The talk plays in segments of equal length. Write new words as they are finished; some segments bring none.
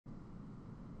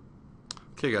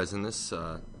Okay, guys, in this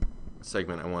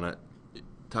segment, I want to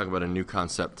talk about a new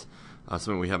concept,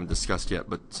 something we haven't discussed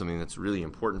yet, but something that's really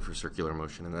important for circular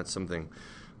motion, and that's something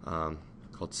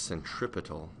called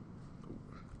centripetal.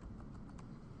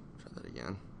 Try that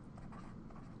again.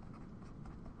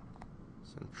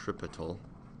 Centripetal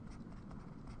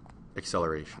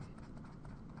acceleration.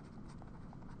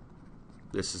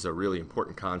 This is a really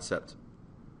important concept.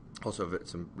 Also,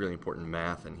 some really important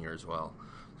math in here as well.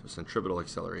 So centripetal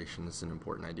acceleration is an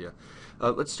important idea.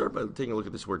 Let's start by taking a look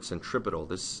at this word centripetal.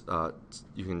 This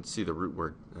you can see the root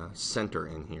word center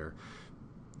in here.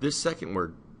 This second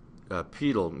word,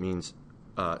 pedal, means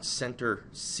center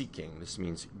seeking. This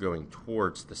means going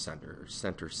towards the center, or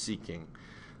center seeking,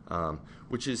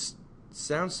 which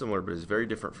sounds similar but is very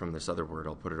different from this other word.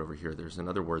 I'll put it over here. There's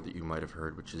another word that you might have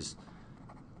heard, which is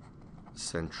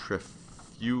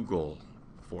centrifugal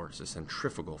force, a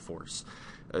centrifugal force.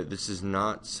 This is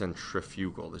not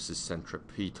centrifugal, this is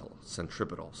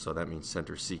centripetal, so that means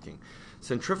center seeking.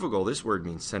 Centrifugal, this word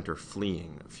means center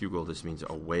fleeing. Fugal, this means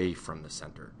away from the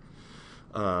center.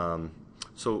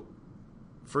 So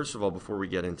first of all, before we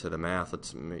get into the math,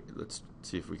 let's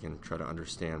see if we can try to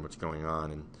understand what's going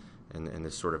on and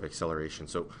this sort of acceleration.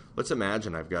 So let's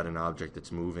imagine I've got an object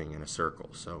that's moving in a circle.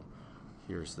 So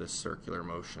here's this circular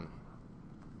motion.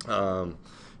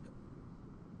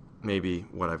 Maybe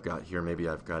what I've got here, maybe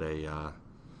I've got a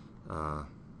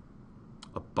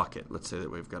bucket. Let's say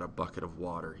that we've got a bucket of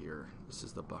water here. This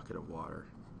is the bucket of water.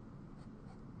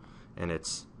 And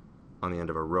it's on the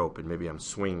end of a rope, and maybe I'm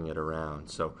swinging it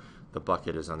around. So the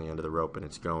bucket is on the end of the rope, and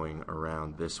it's going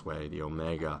around this way, the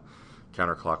omega,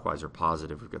 counterclockwise or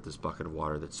positive. We've got this bucket of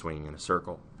water that's swinging in a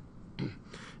circle.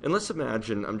 And let's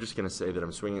imagine, I'm just going to say that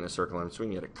I'm swinging in a circle, and I'm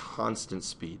swinging at a constant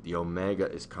speed. The omega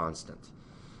is constant.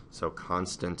 So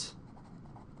constant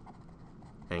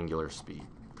angular speed,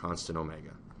 constant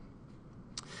omega.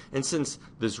 And since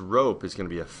this rope is going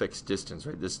to be a fixed distance,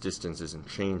 right? This distance isn't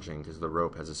changing because the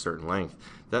rope has a certain length.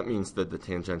 That means that the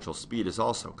tangential speed is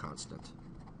also constant.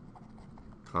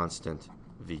 Constant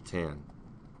v tan.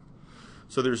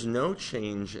 So there's no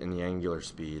change in the angular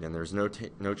speed, and there's no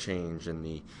change in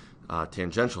the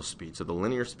tangential speed. So the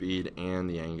linear speed and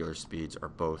the angular speeds are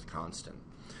both constant.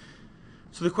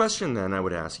 So the question then I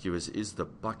would ask you is the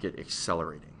bucket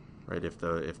accelerating, right? If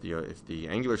the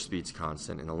angular speed's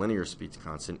constant and the linear speed's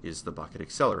constant, is the bucket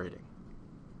accelerating?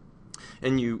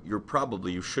 And you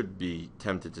should be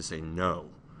tempted to say no,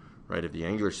 right? If the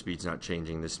angular speed's not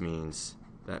changing, that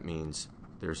means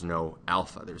there's no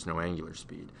alpha, there's no angular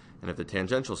speed. And if the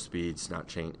tangential speed's not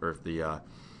changing, or if the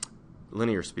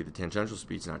linear speed, the tangential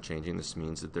speed's not changing, this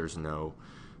means that there's no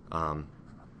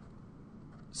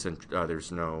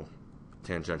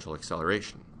tangential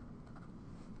acceleration.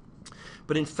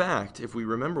 But in fact, if we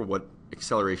remember what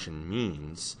acceleration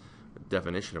means, the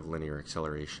definition of linear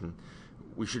acceleration,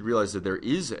 we should realize that there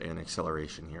is an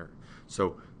acceleration here.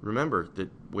 So remember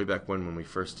that way back when we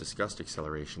first discussed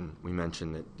acceleration, we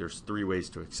mentioned that there's three ways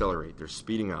to accelerate. There's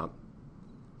speeding up,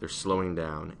 there's slowing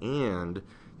down, and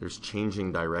there's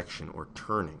changing direction or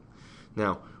turning.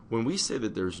 Now, when we say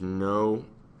that there's no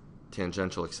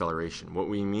tangential acceleration, what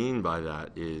we mean by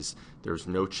that is there's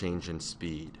no change in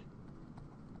speed.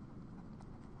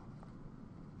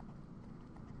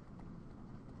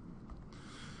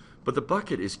 But the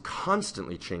bucket is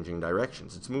constantly changing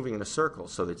directions. It's moving in a circle,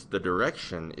 so the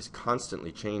direction is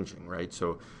constantly changing, right?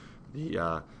 So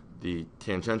the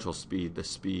tangential speed,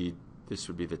 this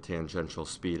would be the tangential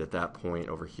speed at that point.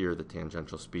 Over here, the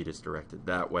tangential speed is directed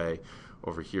that way.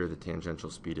 Over here, the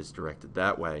tangential speed is directed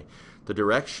that way. The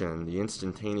direction, the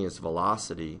instantaneous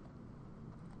velocity,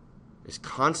 is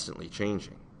constantly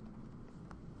changing.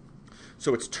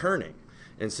 So it's turning.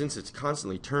 And since it's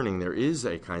constantly turning, there is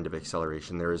a kind of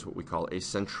acceleration. There is what we call a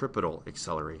centripetal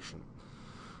acceleration.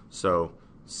 So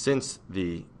since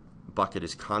the bucket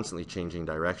is constantly changing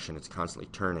direction, it's constantly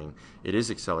turning, it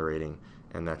is accelerating,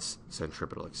 and that's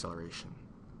centripetal acceleration.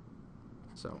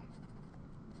 So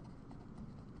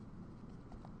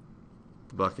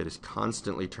the bucket is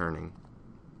constantly turning,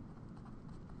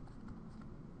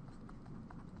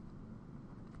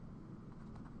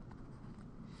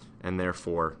 and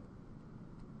therefore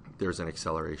there's an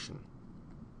acceleration.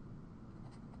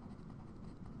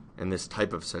 And this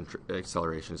type of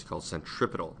acceleration is called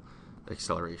centripetal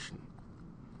acceleration.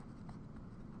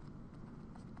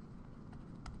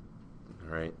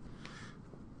 All right.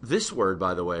 This word,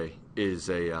 by the way, is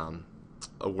a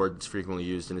word that's frequently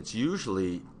used, and it's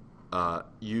usually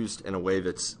used in a way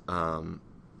that's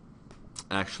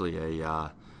actually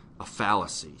a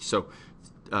fallacy. So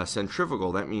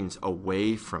centrifugal, that means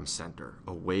away from center,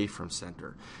 away from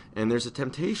center. And there's a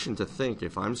temptation to think,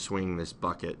 if I'm swinging this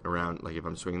bucket around, like if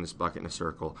I'm swinging this bucket in a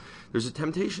circle, there's a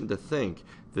temptation to think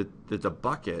that the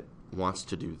bucket wants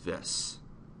to do this,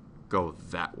 go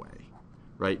that way,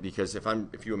 right? Because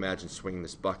if you imagine swinging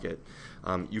this bucket,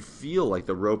 you feel like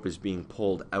the rope is being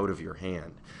pulled out of your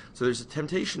hand. So there's a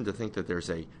temptation to think that there's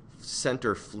a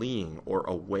center fleeing or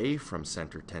away from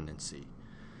center tendency.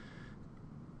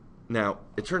 Now,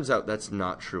 it turns out that's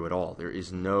not true at all. There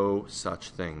is no such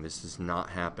thing. This is not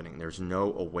happening. There's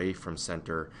no away from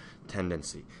center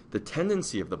tendency. The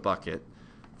tendency of the bucket,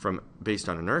 based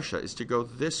on inertia, is to go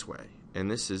this way.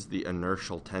 And this is the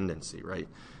inertial tendency, right?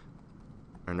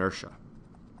 Inertia.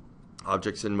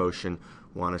 Objects in motion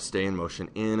want to stay in motion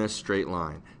in a straight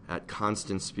line at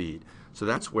constant speed. So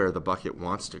that's where the bucket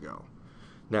wants to go.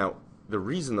 Now, the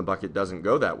reason the bucket doesn't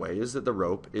go that way is that the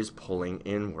rope is pulling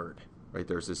inward. Right,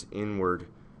 there's this inward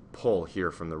pull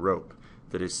here from the rope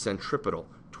that is centripetal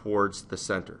towards the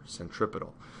center,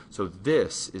 centripetal. So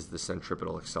this is the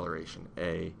centripetal acceleration,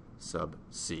 A sub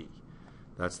c.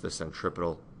 That's the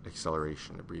centripetal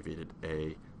acceleration, abbreviated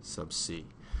A sub c.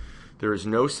 There is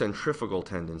no centrifugal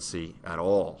tendency at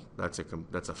all. That's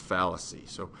a fallacy.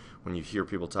 So when you hear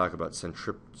people talk about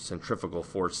centrifugal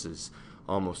forces,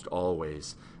 almost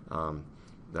always,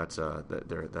 that's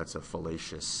a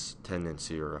fallacious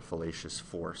tendency or a fallacious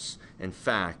force. In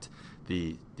fact,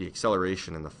 the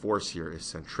acceleration and the force here is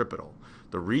centripetal.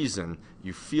 The reason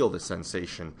you feel the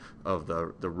sensation of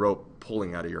the rope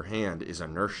pulling out of your hand is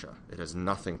inertia. It has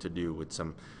nothing to do with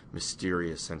some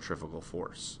mysterious centrifugal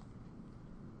force.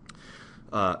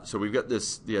 So we've got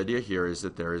the idea here is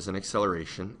that there is an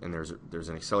acceleration, and there's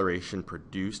an acceleration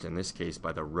produced, in this case,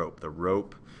 by the rope. The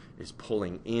rope is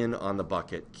pulling in on the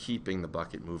bucket, keeping the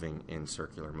bucket moving in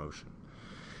circular motion.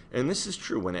 And this is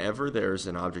true whenever there's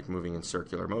an object moving in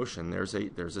circular motion, there's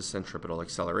a centripetal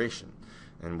acceleration.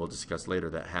 And we'll discuss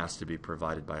later that has to be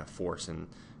provided by a force. And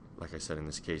like I said, in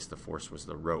this case, the force was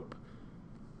the rope.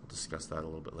 We'll discuss that a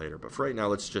little bit later. But for right now,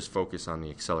 let's just focus on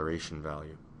the acceleration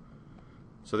value.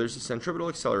 So there's a centripetal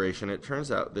acceleration. It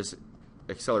turns out this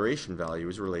acceleration value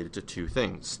is related to two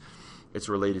things. It's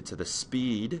related to the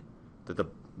speed that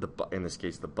in this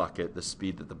case, the bucket, the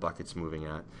speed that the bucket's moving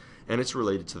at, and it's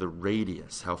related to the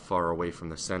radius, how far away from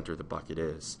the center the bucket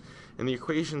is. And the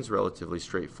equation's relatively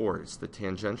straightforward. It's the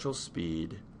tangential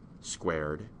speed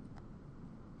squared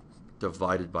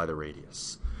divided by the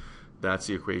radius. That's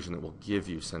the equation that will give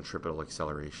you centripetal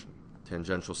acceleration.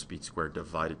 Tangential speed squared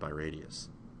divided by radius.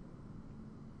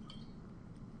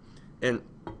 And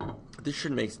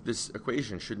this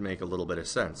equation should make a little bit of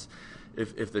sense.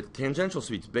 If the tangential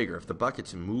speed's bigger, if the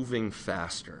bucket's moving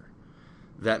faster,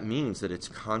 that means that it's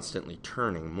constantly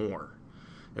turning more.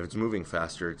 If it's moving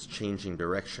faster, it's changing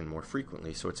direction more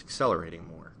frequently, so it's accelerating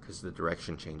more because the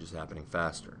direction change is happening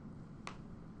faster.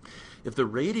 If the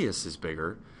radius is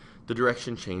bigger, the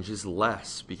direction changes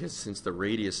less because since the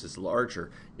radius is larger,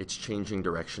 it's changing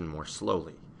direction more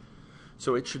slowly.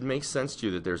 So it should make sense to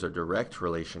you that there's a direct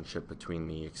relationship between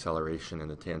the acceleration and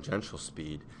the tangential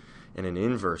speed, and an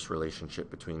inverse relationship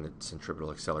between the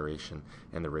centripetal acceleration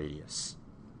and the radius.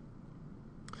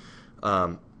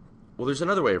 Well, there's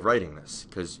another way of writing this,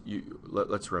 because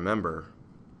let's remember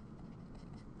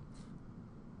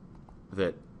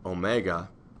that omega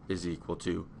is equal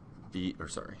to do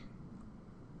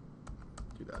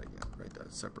that again, write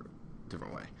that separate,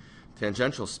 different way.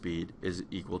 Tangential speed is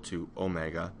equal to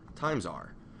omega times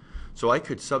r. So I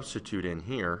could substitute in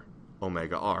here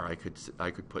omega r. I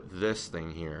could put this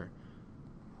thing here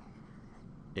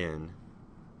in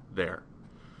there.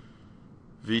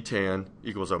 V tan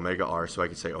equals omega r, so I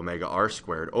could say omega r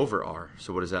squared over r.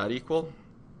 So what does that equal?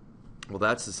 Well,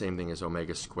 that's the same thing as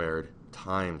omega squared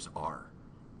times r.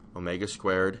 Omega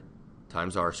squared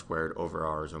times r squared over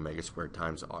r is omega squared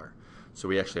times r. So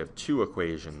we actually have two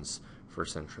equations for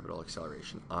centripetal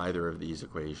acceleration. Either of these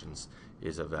equations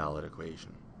is a valid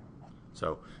equation.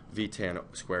 So V tan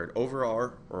squared over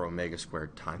r or omega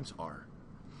squared times r.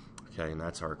 Okay, and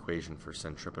that's our equation for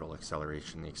centripetal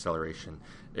acceleration, the acceleration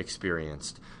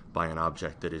experienced by an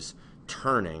object that is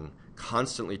turning,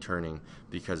 constantly turning,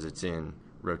 because it's in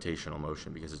rotational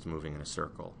motion, because it's moving in a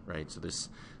circle, right? So this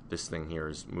thing here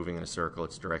is moving in a circle,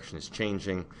 its direction is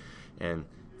changing, and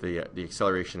the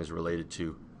acceleration is related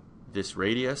to this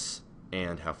radius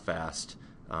and how fast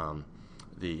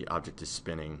the object is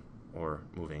spinning or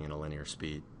moving in a linear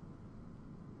speed.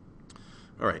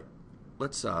 All right,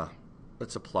 let's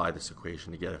apply this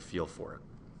equation to get a feel for it.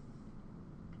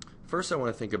 First, I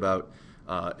want to think about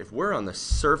if we're on the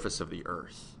surface of the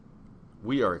Earth,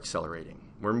 we are accelerating.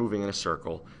 We're moving in a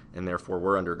circle, and therefore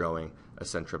we're undergoing a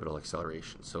centripetal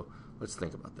acceleration. So let's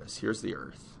think about this. Here's the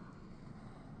Earth.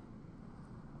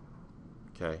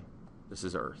 Okay, this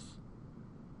is Earth.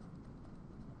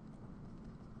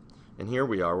 And here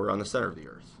we are, we're on the center of the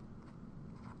Earth.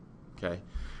 Okay,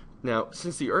 now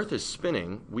since the Earth is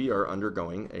spinning, we are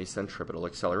undergoing a centripetal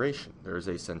acceleration. There is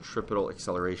a centripetal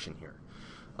acceleration here.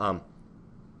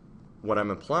 What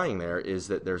I'm implying there is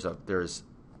that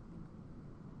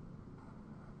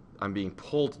I'm being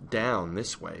pulled down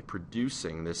this way,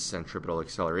 producing this centripetal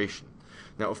acceleration.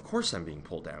 Now, of course I'm being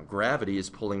pulled down. Gravity is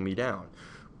pulling me down.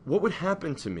 What would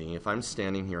happen to me if I'm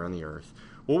standing here on the Earth?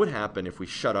 What would happen if we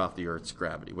shut off the Earth's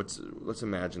gravity? Let's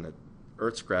imagine that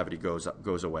Earth's gravity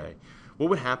goes away. What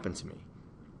would happen to me?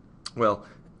 Well,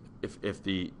 if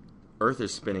the Earth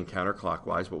is spinning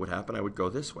counterclockwise, what would happen? I would go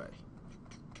this way.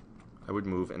 I would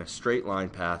move in a straight line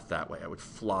path that way. I would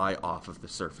fly off of the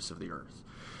surface of the Earth.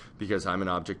 Because I'm an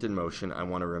object in motion, I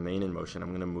want to remain in motion, I'm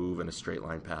going to move in a straight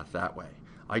line path that way.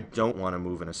 I don't want to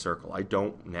move in a circle. I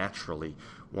don't naturally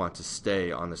want to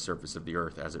stay on the surface of the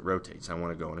Earth as it rotates. I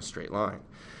want to go in a straight line.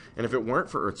 And if it weren't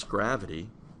for Earth's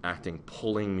gravity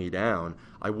pulling me down,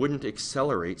 I wouldn't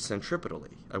accelerate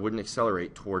centripetally. I wouldn't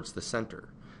accelerate towards the center.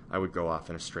 I would go off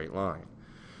in a straight line.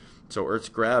 So Earth's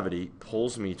gravity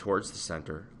pulls me towards the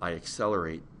center. I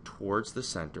accelerate towards the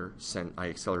center. I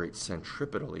accelerate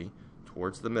centripetally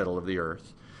towards the middle of the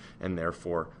Earth, and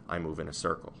therefore I move in a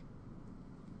circle.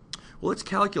 Well, let's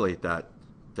calculate that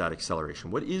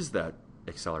acceleration. What is that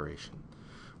acceleration?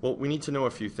 Well, we need to know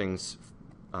a few things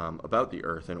about the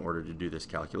Earth in order to do this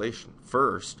calculation.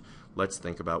 First, let's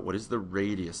think about what is the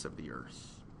radius of the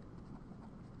Earth.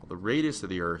 Well, the radius of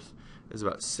the Earth is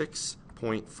about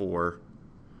 6.4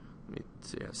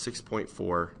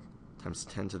 times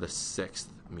 10 to the 6th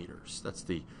meters. That's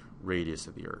the radius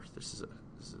of the Earth. This is a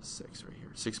 6 right here.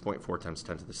 6.4 times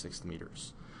 10 to the 6th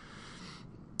meters.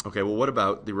 Okay, well, what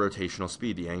about the rotational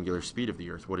speed, the angular speed of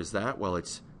the Earth? What is that? Well,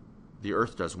 the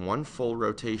Earth does one full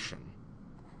rotation.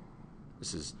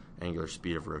 This is angular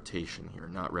speed of rotation here,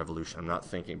 not revolution. I'm not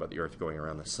thinking about the Earth going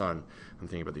around the sun. I'm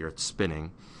thinking about the Earth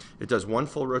spinning. It does one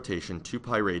full rotation, 2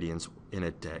 pi radians in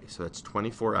a day. So that's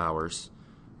 24 hours,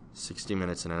 60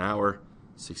 minutes in an hour,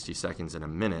 60 seconds in a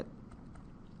minute.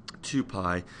 2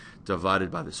 pi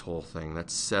divided by this whole thing,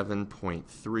 that's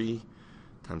 7.3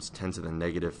 times 10 to the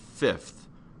negative 5th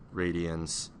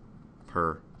radians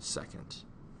per second.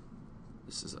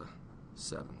 This is a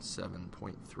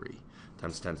 7.3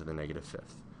 times 10 to the negative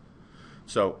 5th.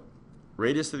 So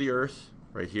radius of the Earth,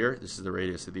 right here, this is the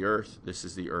radius of the Earth, this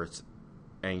is the Earth's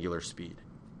angular speed.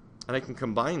 And I can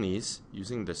combine these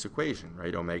using this equation,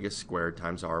 right? Omega squared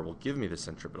times r will give me the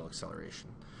centripetal acceleration.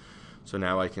 So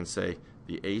now I can say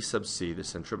the a sub c, the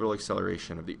centripetal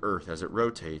acceleration of the Earth as it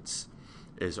rotates,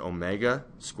 is omega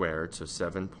squared, so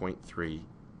 7.3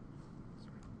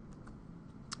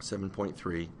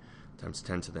 times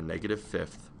 10 to the negative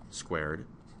 5th squared,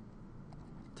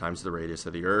 times the radius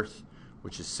of the Earth,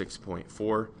 which is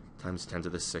 6.4 times 10 to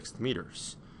the 6th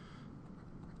meters.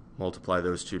 Multiply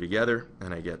those two together,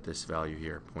 and I get this value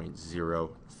here,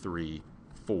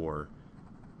 0.034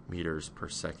 meters per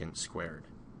second squared.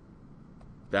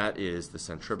 That is the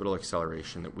centripetal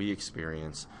acceleration that we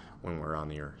experience when we're on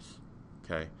the Earth.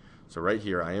 Okay? So right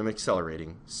here, I am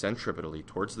accelerating centripetally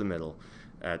towards the middle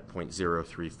at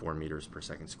 0.034 meters per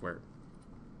second squared.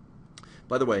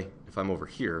 By the way, if I'm over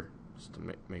here, just to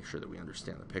make sure that we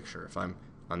understand the picture, if I'm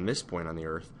on this point on the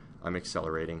Earth, I'm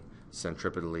accelerating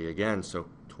centripetally again, so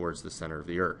towards the center of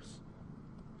the Earth.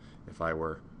 If I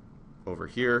were over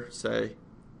here, say,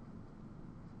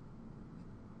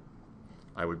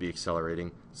 I would be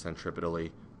accelerating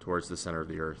centripetally towards the center of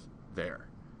the Earth there.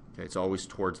 Okay, it's always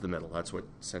towards the middle. That's what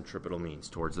centripetal means,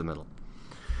 towards the middle.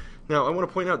 Now, I want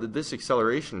to point out that this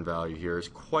acceleration value here is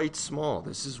quite small.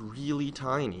 This is really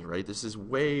tiny, right? This is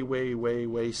way, way, way,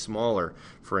 way smaller,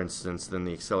 for instance, than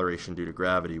the acceleration due to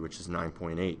gravity, which is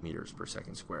 9.8 meters per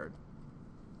second squared.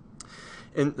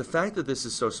 And the fact that this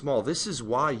is so small, this is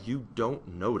why you don't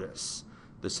notice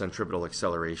the centripetal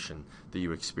acceleration that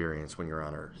you experience when you're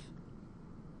on Earth.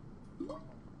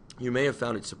 You may have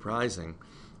found it surprising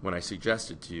when I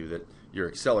suggested to you that you're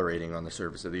accelerating on the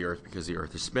surface of the Earth because the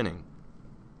Earth is spinning.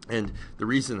 And the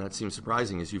reason that seems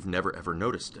surprising is you've never ever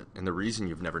noticed it. And the reason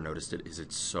you've never noticed it is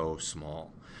it's so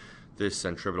small. This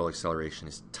centripetal acceleration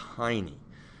is tiny,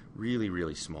 really,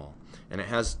 really small. And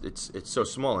it's so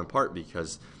small in part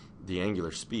because the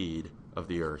angular speed of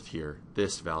the Earth here,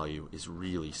 this value is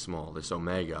really small. This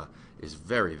omega is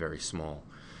very, very small.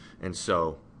 And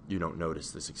so you don't notice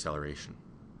this acceleration.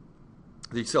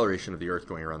 The acceleration of the Earth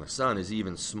going around the sun is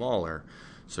even smaller,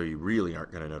 so you really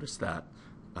aren't going to notice that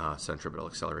centripetal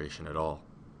acceleration at all.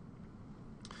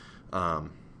 Let's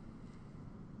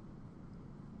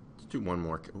do one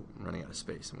more. Oh, I'm running out of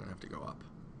space. I'm going to have to go up.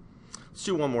 Let's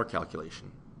do one more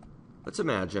calculation. Let's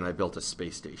imagine I built a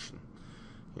space station.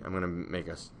 I'm going to make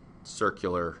a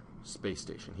circular space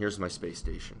station. Here's my space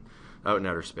station out in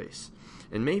outer space.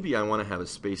 And maybe I want to have a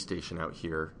space station out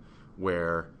here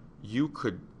where you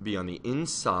could be on the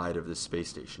inside of this space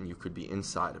station. You could be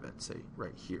inside of it, say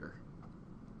right here.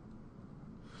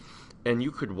 And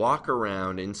you could walk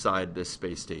around inside this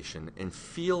space station and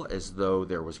feel as though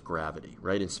there was gravity,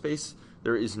 right? In space,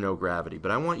 there is no gravity, but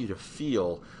I want you to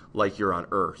feel like you're on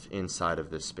Earth inside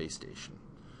of this space station.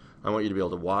 I want you to be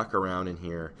able to walk around in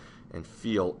here and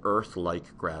feel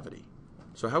Earth-like gravity.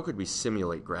 So how could we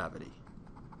simulate gravity?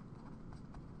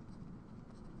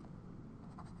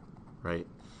 Right?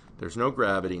 There's no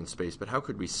gravity in space, but how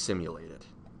could we simulate it?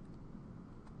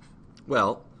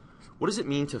 Well, what does it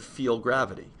mean to feel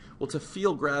gravity? Well, to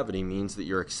feel gravity means that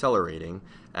you're accelerating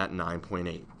at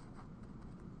 9.8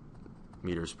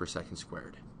 meters per second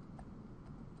squared.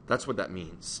 That's what that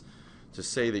means. To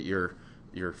say that you're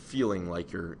feeling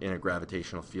like you're in a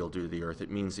gravitational field due to the Earth, it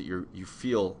means that you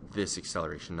feel this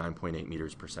acceleration, 9.8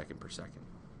 meters per second per second.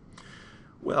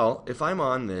 Well, if I'm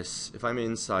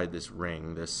inside this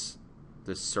ring, this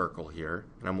circle here,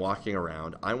 and I'm walking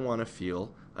around, I want to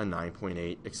feel a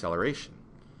 9.8 acceleration.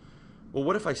 Well,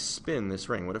 what if I spin this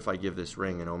ring? What if I give this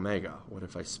ring an omega? What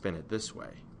if I spin it this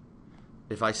way?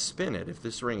 If I spin it, if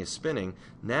this ring is spinning,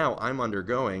 now I'm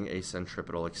undergoing a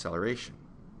centripetal acceleration,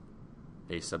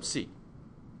 a sub c.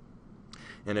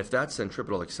 And if that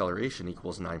centripetal acceleration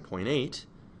equals 9.8,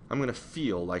 I'm going to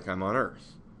feel like I'm on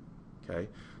Earth. Okay?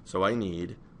 So I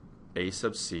need a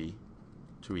sub c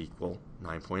to equal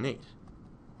 9.8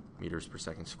 meters per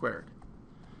second squared.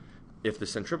 If the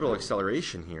centripetal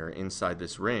acceleration here inside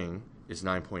this ring is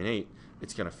 9.8,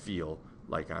 it's going to feel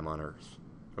like I'm on Earth.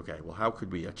 Okay, well, how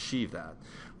could we achieve that?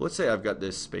 Well, let's say I've got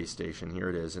this space station. Here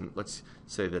it is. And let's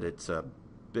say that it's a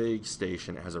big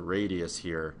station. It has a radius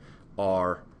here.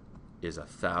 R is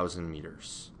 1,000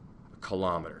 meters,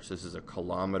 kilometers. This is a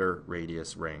kilometer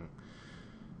radius ring.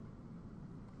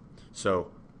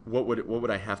 So what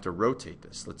would I have to rotate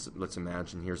this? Let's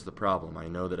imagine here's the problem. I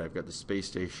know that I've got the space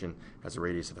station has a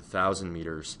radius of 1,000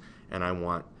 meters, and I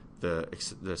want the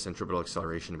centripetal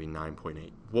acceleration to be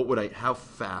 9.8. How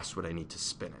fast would I need to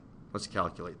spin it? Let's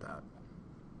calculate that.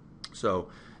 So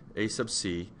a sub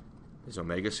c is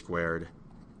omega squared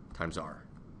times r.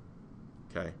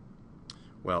 Okay.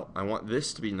 Well, I want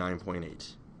this to be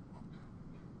 9.8.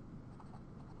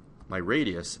 My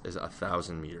radius is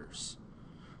 1,000 meters.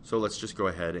 So let's just go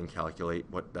ahead and calculate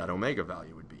what that omega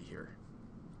value would be here.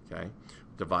 Okay?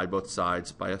 Divide both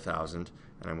sides by 1,000,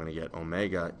 and I'm going to get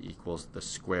omega equals the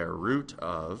square root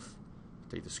of,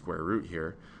 take the square root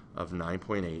here, of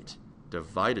 9.8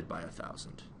 divided by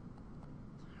 1,000.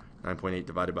 9.8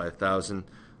 divided by 1,000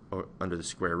 under the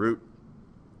square root,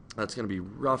 that's going to be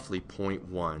roughly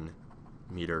 0.1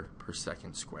 meter per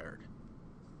second squared.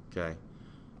 Okay?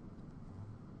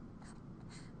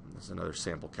 That's another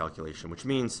sample calculation, which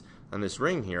means on this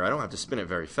ring here, I don't have to spin it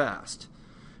very fast.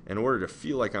 In order to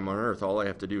feel like I'm on Earth, all I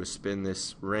have to do is spin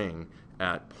this ring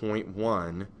at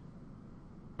 0.1,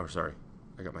 or sorry,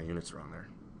 I got my units wrong there.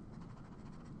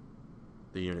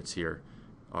 The units here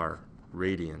are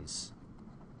radians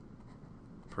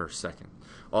per second.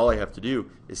 All I have to do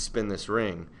is spin this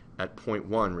ring at 0.1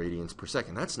 radians per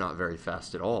second. That's not very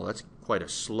fast at all. That's quite a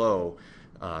slow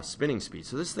spinning speed.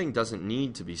 So this thing doesn't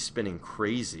need to be spinning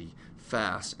crazy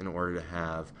fast in order to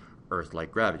have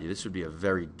Earth-like gravity. This would be a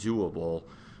very doable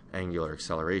angular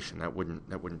acceleration. That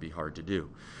wouldn't be hard to do.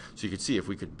 So you could see if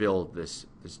we could build this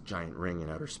giant ring in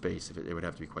outer space, it would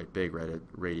have to be quite big, right, at a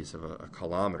radius of a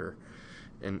kilometer.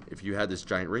 And if you had this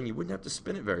giant ring, you wouldn't have to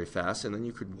spin it very fast, and then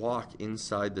you could walk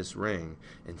inside this ring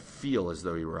and feel as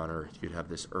though you were on Earth. You'd have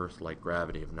this Earth-like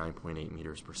gravity of 9.8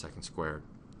 meters per second squared.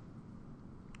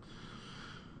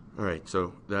 All right,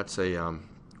 so that's a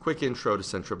quick intro to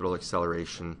centripetal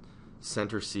acceleration,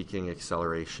 center-seeking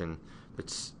acceleration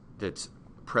that's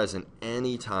present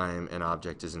any time an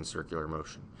object is in circular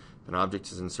motion. If an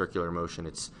object is in circular motion,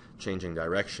 it's changing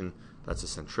direction. That's a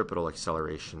centripetal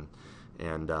acceleration.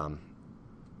 And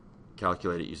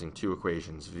calculate it using two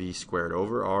equations, v squared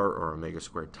over r or omega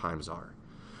squared times r.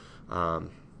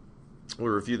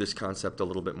 We'll review this concept a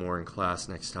little bit more in class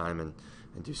next time and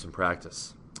do some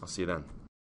practice. I'll see you then.